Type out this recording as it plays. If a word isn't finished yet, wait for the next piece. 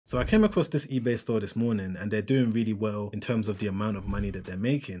So I came across this eBay store this morning and they're doing really well in terms of the amount of money that they're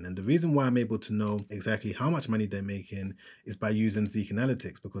making. And the reason why I'm able to know exactly how much money they're making is by using Zeek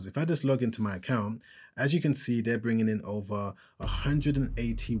Analytics. Because if I just log into my account, as you can see, they're bringing in over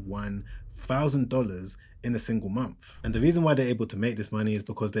 $181,000 in a single month. And the reason why they're able to make this money is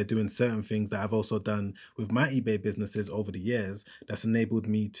because they're doing certain things that I've also done with my eBay businesses over the years that's enabled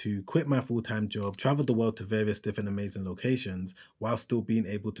me to quit my full-time job, travel the world to various different amazing locations while still being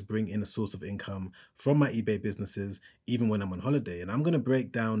able to bring in a source of income from my eBay businesses even when I'm on holiday. And I'm going to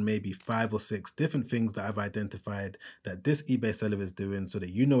break down maybe 5 or 6 different things that I've identified that this eBay seller is doing so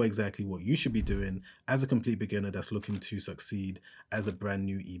that you know exactly what you should be doing as a complete beginner that's looking to succeed as a brand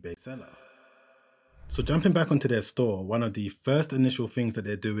new eBay seller. So jumping back onto their store, one of the first initial things that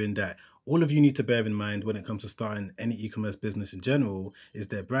they're doing that all of you need to bear in mind when it comes to starting any e-commerce business in general is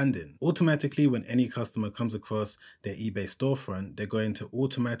their branding. Automatically, when any customer comes across their eBay storefront, they're going to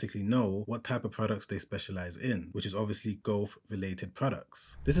automatically know what type of products they specialize in, which is obviously golf related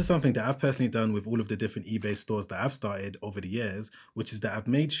products. This is something that I've personally done with all of the different eBay stores that I've started over the years, which is that I've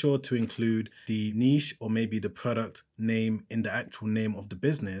made sure to include the niche or maybe the product name in the actual name of the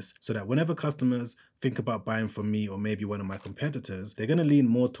business so that whenever customers think about buying from me or maybe one of my competitors, they're going to lean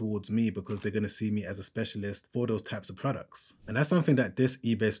more towards me because they're going to see me as a specialist for those types of products. And that's something that this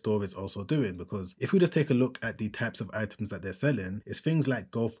eBay store is also doing, because if we just take a look at the types of items that they're selling, it's things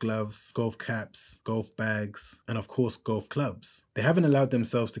like golf gloves, golf caps, golf bags, and of course golf clubs. They haven't allowed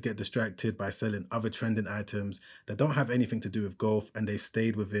themselves to get distracted by selling other trending items that don't have anything to do with golf, and they've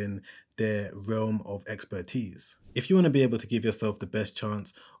stayed within their realm of expertise. If you want to be able to give yourself the best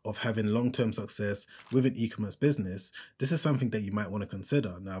chance of having long-term success with an e-commerce business, this is something that you might want to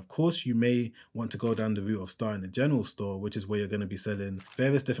consider. Now, of course, you may want to go down the route of starting a general store, which is where you're going to be selling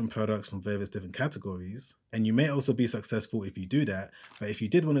various different products from various different categories. And you may also be successful if you do that. But if you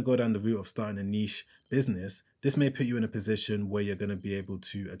did want to go down the route of starting a niche business, this may put you in a position where you're going to be able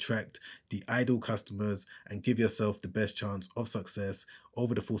to attract the ideal customers and give yourself the best chance of success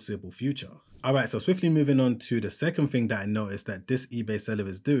over the foreseeable future. All right, so swiftly moving on to the second thing that I noticed that this eBay seller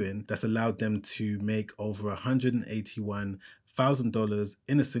is doing that's allowed them to make over $181,000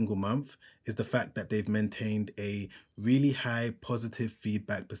 in a single month is the fact that they've maintained a really high positive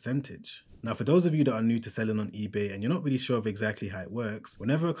feedback percentage. Now, for those of you that are new to selling on eBay and you're not really sure of exactly how it works,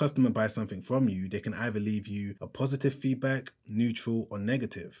 whenever a customer buys something from you, they can either leave you a positive feedback, neutral, or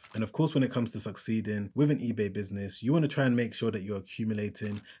negative. And of course, when it comes to succeeding with an eBay business, you want to try and make sure that you're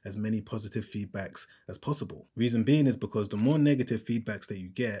accumulating as many positive feedbacks as possible. Reason being is because the more negative feedbacks that you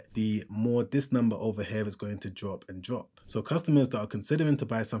get, the more this number over here is going to drop and drop. So customers that are considering to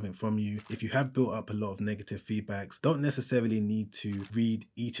buy something from you, if you have built up a lot of negative feedbacks, don't necessarily need to read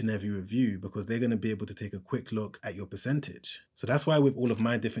each and every review because they're going to be able to take a quick look at your percentage. So that's why with all of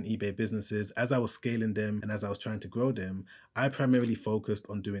my different eBay businesses, as I was scaling them and as I was trying to grow them, I primarily focused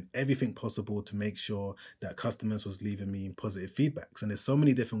on doing everything possible to make sure that customers was leaving me positive feedbacks. And there's so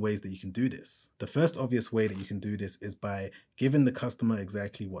many different ways that you can do this. The first obvious way that you can do this is by giving the customer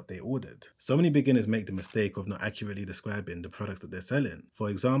exactly what they ordered. So many beginners make the mistake of not accurately describing the products that they're selling. For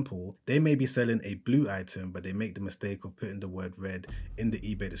example, they may be selling a blue item, but they make the mistake of putting the word red in the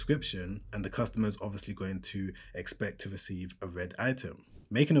eBay description, and the customer is obviously going to expect to receive a red item.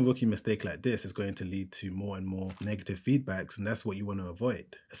 Making a rookie mistake like this is going to lead to more and more negative feedbacks, and that's what you want to avoid.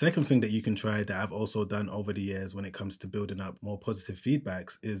 A second thing that you can try that I've also done over the years when it comes to building up more positive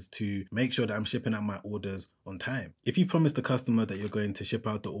feedbacks is to make sure that I'm shipping out my orders on time. If you promise the customer that you're going to ship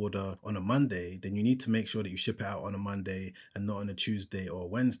out the order on a Monday, then you need to make sure that you ship it out on a Monday and not on a Tuesday or a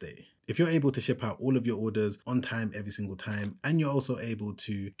Wednesday. If you're able to ship out all of your orders on time every single time, and you're also able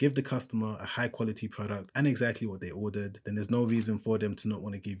to give the customer a high quality product and exactly what they ordered, then there's no reason for them to not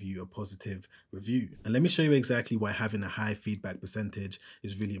want to give you a positive review. And let me show you exactly why having a high feedback percentage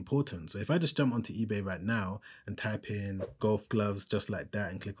is really important. So if I just jump onto eBay right now and type in golf gloves just like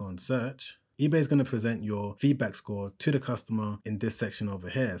that and click on search, eBay is going to present your feedback score to the customer in this section over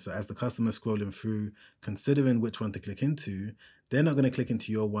here. So as the customer is scrolling through, considering which one to click into, they're not going to click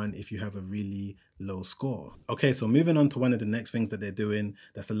into your one if you have a really low score. Okay, so moving on to one of the next things that they're doing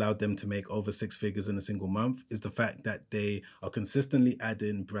that's allowed them to make over 6 figures in a single month is the fact that they are consistently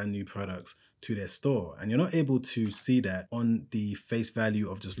adding brand new products to their store. And you're not able to see that on the face value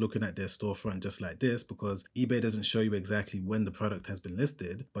of just looking at their storefront just like this, because eBay doesn't show you exactly when the product has been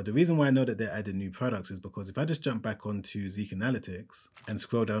listed. But the reason why I know that they're adding new products is because if I just jump back onto Zeek Analytics and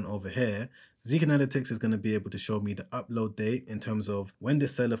scroll down over here, Zeek Analytics is going to be able to show me the upload date in terms of when the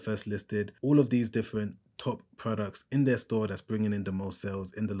seller first listed all of these different top products in their store that's bringing in the most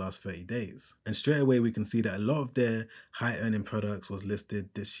sales in the last 30 days. And straight away, we can see that a lot of their high earning products was listed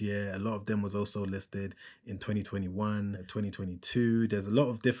this year. A lot of them was also listed in 2021, 2022. There's a lot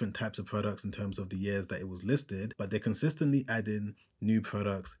of different types of products in terms of the years that it was listed, but they're consistently adding new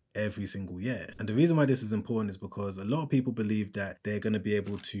products every single year. And the reason why this is important is because a lot of people believe that they're going to be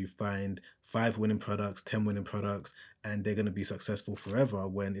able to find 5 winning products, 10 winning products, and they're going to be successful forever,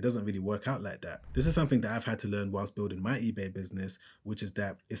 when it doesn't really work out like that. This is something that I've had to learn whilst building my eBay business, which is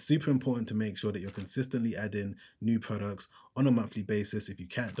that it's super important to make sure that you're consistently adding new products on a monthly basis if you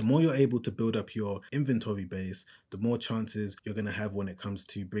can. The more you're able to build up your inventory base, the more chances you're going to have when it comes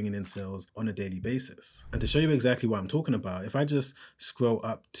to bringing in sales on a daily basis. And to show you exactly what I'm talking about, if I just scroll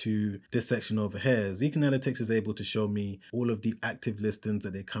up to this section over here, Zeek Analytics is able to show me all of the active listings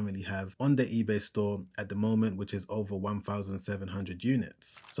that they currently have on their eBay store at the moment, which is over 1,700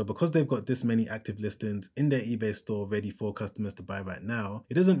 units. So because they've got this many active listings in their eBay store ready for customers to buy right now,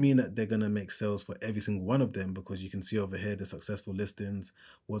 it doesn't mean that they're going to make sales for every single one of them, because you can see over here the successful listings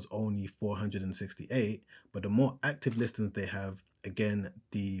was only 468, but the more active listings they have, again,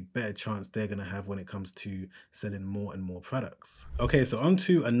 the better chance they're going to have when it comes to selling more and more products. Okay, so on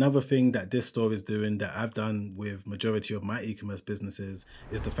to another thing that this store is doing that I've done with majority of my e-commerce businesses,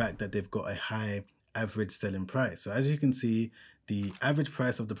 is the fact that they've got a high average selling price. So as you can see, the average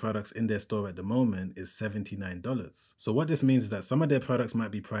price of the products in their store at the moment is $79. So what this means is that some of their products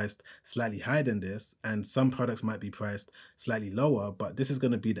might be priced slightly higher than this, and some products might be priced slightly lower, but this is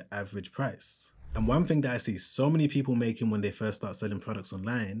going to be the average price. And one thing that I see so many people making when they first start selling products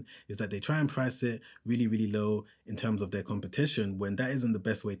online is that they try and price it really, really low in terms of their competition, when that isn't the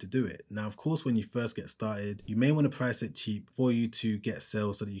best way to do it. Now, of course, when you first get started, you may want to price it cheap for you to get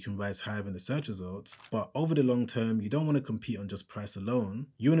sales so that you can rise higher in the search results. But over the long term, you don't want to compete on just price alone.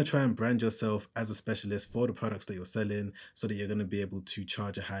 You want to try and brand yourself as a specialist for the products that you're selling, so that you're going to be able to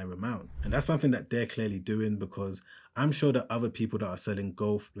charge a higher amount. And that's something that they're clearly doing, because I'm sure that other people that are selling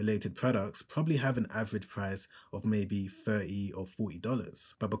golf related products probably have an average price of maybe $30 or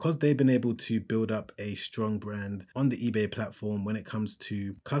 $40. But because they've been able to build up a strong brand on the eBay platform when it comes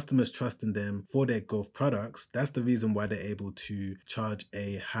to customers trusting them for their golf products, that's the reason why they're able to charge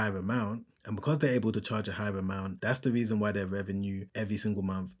a higher amount. And because they're able to charge a higher amount, that's the reason why their revenue every single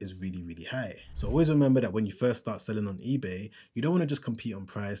month is really, really high. So always remember that when you first start selling on eBay, you don't want to just compete on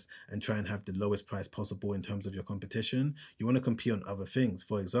price and try and have the lowest price possible in terms of your competition. You want to compete on other things.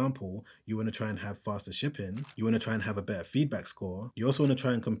 For example, you want to try and have faster shipping. You want to try and have a better feedback score. You also want to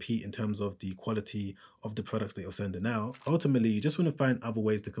try and compete in terms of the quality of the products that you're sending out. Ultimately, you just want to find other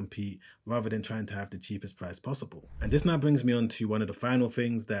ways to compete rather than trying to have the cheapest price possible. And this now brings me on to one of the final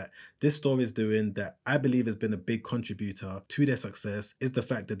things that this store is doing that I believe has been a big contributor to their success, is the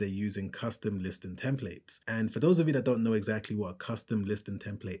fact that they're using custom listing templates. And for those of you that don't know exactly what a custom listing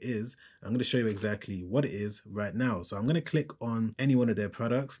template is, I'm going to show you exactly what it is right now. So I'm going to click on any one of their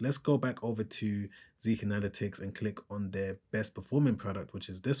products. Let's go back over to Zeek Analytics and click on their best performing product, which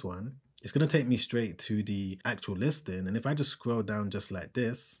is this one. It's going to take me straight to the actual listing. And if I just scroll down just like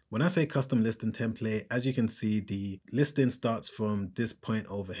this, when I say custom listing template, as you can see, the listing starts from this point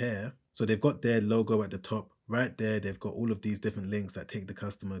over here. So they've got their logo at the top right there. They've got all of these different links that take the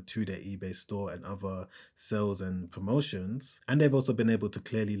customer to their eBay store and other sales and promotions. And they've also been able to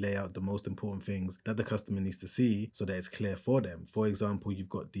clearly lay out the most important things that the customer needs to see so that it's clear for them. For example, you've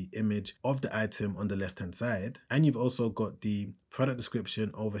got the image of the item on the left-hand side, and you've also got the product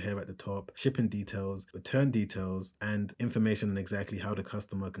description over here at the top, shipping details, return details, and information on exactly how the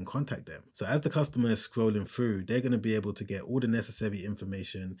customer can contact them. So as the customer is scrolling through, they're going to be able to get all the necessary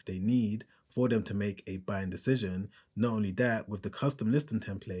information they need for them to make a buying decision. Not only that, with the custom listing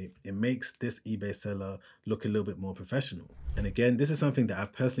template, it makes this eBay seller look a little bit more professional. And again, this is something that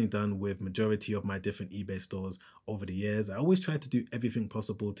I've personally done with majority of my different eBay stores over the years. I always try to do everything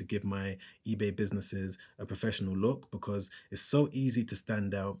possible to give my eBay businesses a professional look, because it's so easy to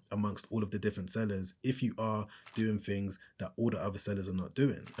stand out amongst all of the different sellers if you are doing things that all the other sellers are not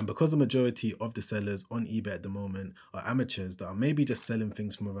doing. And because the majority of the sellers on eBay at the moment are amateurs that are maybe just selling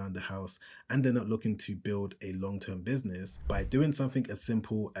things from around the house and they're not looking to build a long-term business, by doing something as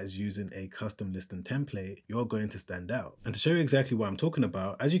simple as using a custom listing template, you're going to stand out. And to show you exactly what I'm talking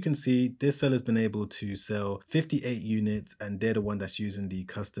about, as you can see, this seller's been able to sell 58 units, and they're the one that's using the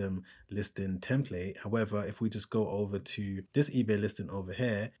custom listing template. However, if we just go over to this eBay listing over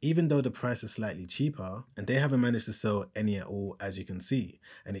here, even though the price is slightly cheaper, and they haven't managed to sell any at all, as you can see.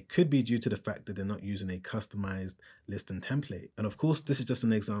 And it could be due to the fact that they're not using a customized listing template. And of course, this is just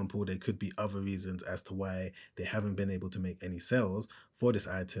an example. There could be other reasons as to why they haven't been able to make any sales. for this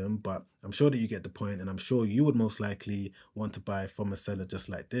item, but I'm sure that you get the point, and I'm sure you would most likely want to buy from a seller just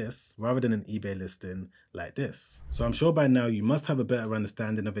like this rather than an eBay listing like this. So I'm sure by now you must have a better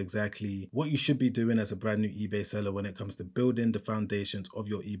understanding of exactly what you should be doing as a brand new eBay seller when it comes to building the foundations of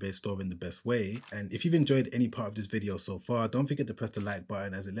your eBay store in the best way. And if you've enjoyed any part of this video so far, don't forget to press the like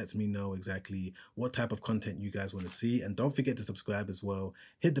button, as it lets me know exactly what type of content you guys want to see. And don't forget to subscribe as well.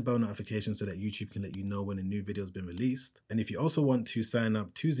 Hit the bell notification so that YouTube can let you know when a new video has been released. And if you also want to sign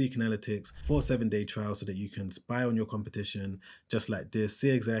up to Zeek Analytics for a 7-day trial so that you can spy on your competition just like this, see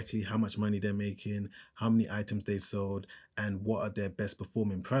exactly how much money they're making, how many items they've sold, and what are their best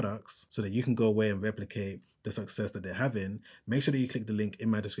performing products, so that you can go away and replicate the success that they're having, make sure that you click the link in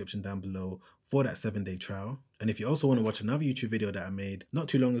my description down below for that 7-day trial. And if you also want to watch another YouTube video that I made not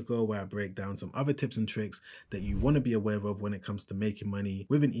too long ago where I break down some other tips and tricks that you want to be aware of when it comes to making money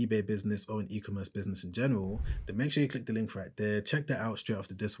with an eBay business or an e-commerce business in general, then make sure you click the link right there. Check that out straight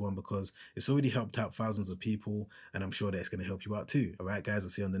after this one, because it's already helped out thousands of people, and I'm sure that it's going to help you out too. All right, guys, I'll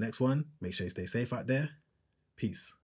see you on the next one. Make sure you stay safe out there. Peace.